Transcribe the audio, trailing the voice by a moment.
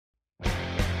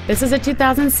This is a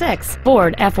 2006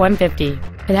 Ford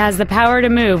F-150. It has the power to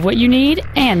move what you need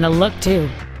and the look too.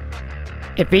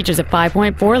 It features a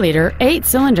 5.4-liter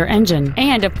 8-cylinder engine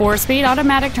and a 4-speed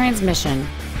automatic transmission.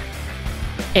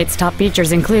 Its top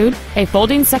features include a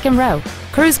folding second row,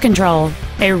 cruise control,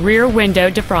 a rear window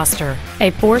defroster, a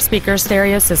 4-speaker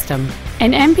stereo system,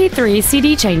 an MP3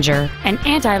 CD changer, an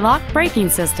anti-lock braking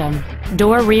system,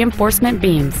 door reinforcement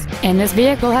beams, and this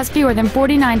vehicle has fewer than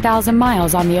 49,000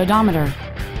 miles on the odometer.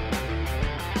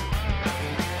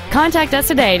 Contact us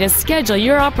today to schedule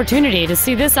your opportunity to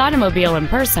see this automobile in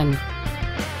person.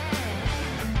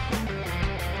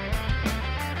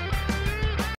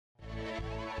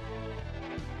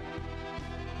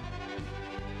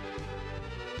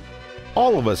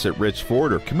 All of us at Rich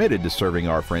Ford are committed to serving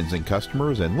our friends and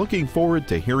customers and looking forward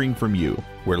to hearing from you.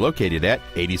 We're located at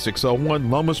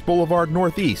 8601 Lomas Boulevard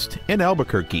Northeast in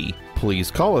Albuquerque. Please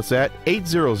call us at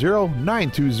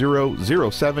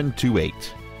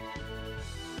 800-920-0728.